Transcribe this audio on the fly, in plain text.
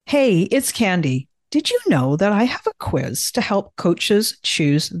Hey, it's Candy. Did you know that I have a quiz to help coaches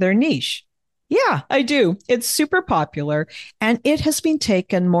choose their niche? Yeah, I do. It's super popular and it has been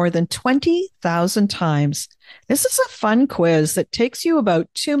taken more than 20,000 times. This is a fun quiz that takes you about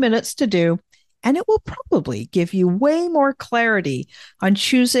 2 minutes to do, and it will probably give you way more clarity on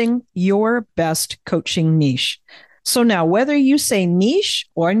choosing your best coaching niche. So now, whether you say niche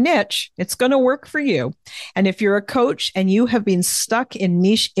or niche, it's going to work for you. And if you're a coach and you have been stuck in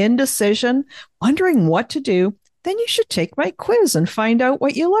niche indecision, wondering what to do, then you should take my quiz and find out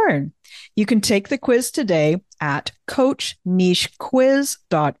what you learn. You can take the quiz today at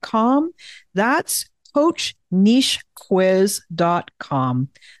coachnichequiz.com. That's coachnichequiz.com.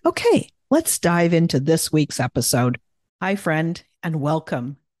 Okay, let's dive into this week's episode. Hi, friend, and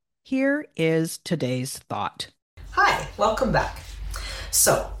welcome. Here is today's thought. Hi, welcome back.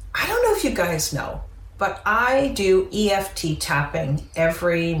 So, I don't know if you guys know, but I do EFT tapping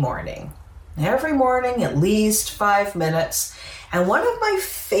every morning. Every morning, at least 5 minutes. And one of my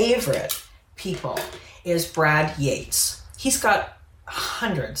favorite people is Brad Yates. He's got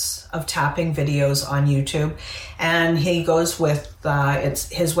hundreds of tapping videos on YouTube, and he goes with,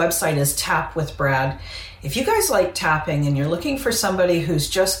 his website is Tap with Brad. If you guys like tapping and you're looking for somebody who's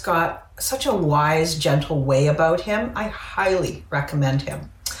just got such a wise, gentle way about him, I highly recommend him.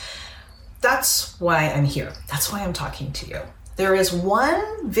 That's why I'm here. That's why I'm talking to you. There is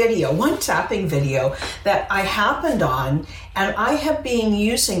one tapping video that I happened on, and I have been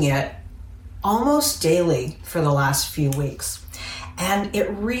using it almost daily for the last few weeks. And it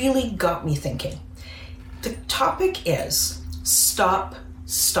really got me thinking. The topic is stop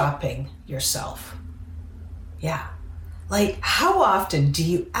stopping yourself. Yeah. Like, how often do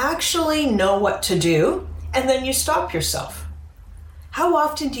you actually know what to do and then you stop yourself? How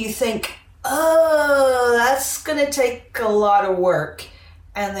often do you think, oh, that's going to take a lot of work,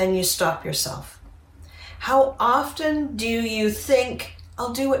 and then you stop yourself? How often do you think,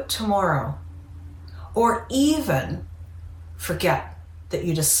 I'll do it tomorrow? Or even forget that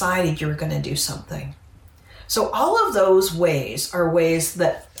you decided you were going to do something? So all of those ways are ways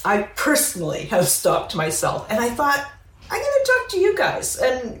that I personally have stopped myself. And I thought, I'm going to talk to you guys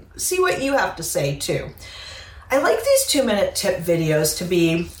and see what you have to say too. I like these 2-minute tip videos to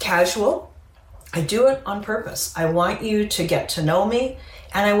be casual. I do it on purpose. I want you to get to know me,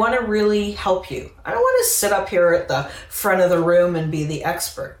 and I want to really help you. I don't want to sit up here at the front of the room and be the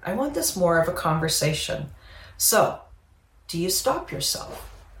expert. I want this more of a conversation. So, do you stop yourself?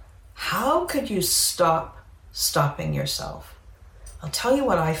 How could you stop stopping yourself? I'll tell you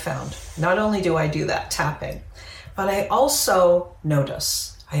what I found. Not only do I do that tapping, but I also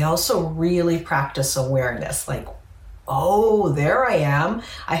notice. I also really practice awareness. Like, oh, there I am.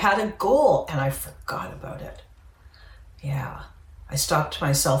 I had a goal and I forgot about it. Yeah, I stopped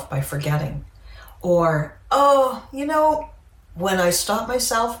myself by forgetting. Or, when I stop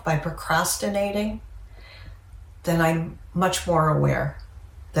myself by procrastinating, then I'm much more aware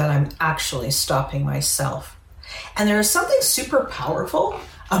that I'm actually stopping myself. And there is something super powerful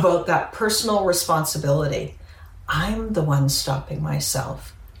about that personal responsibility. I'm the one stopping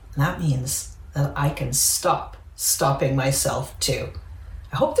myself. And that means that I can stop stopping myself too.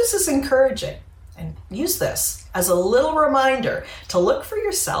 I hope this is encouraging, and use this as a little reminder to look for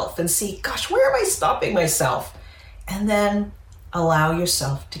yourself and see, gosh, where am I stopping myself? And then allow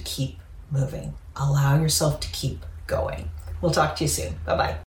yourself to keep moving. Allow yourself to keep going. We'll talk to you soon. Bye-bye.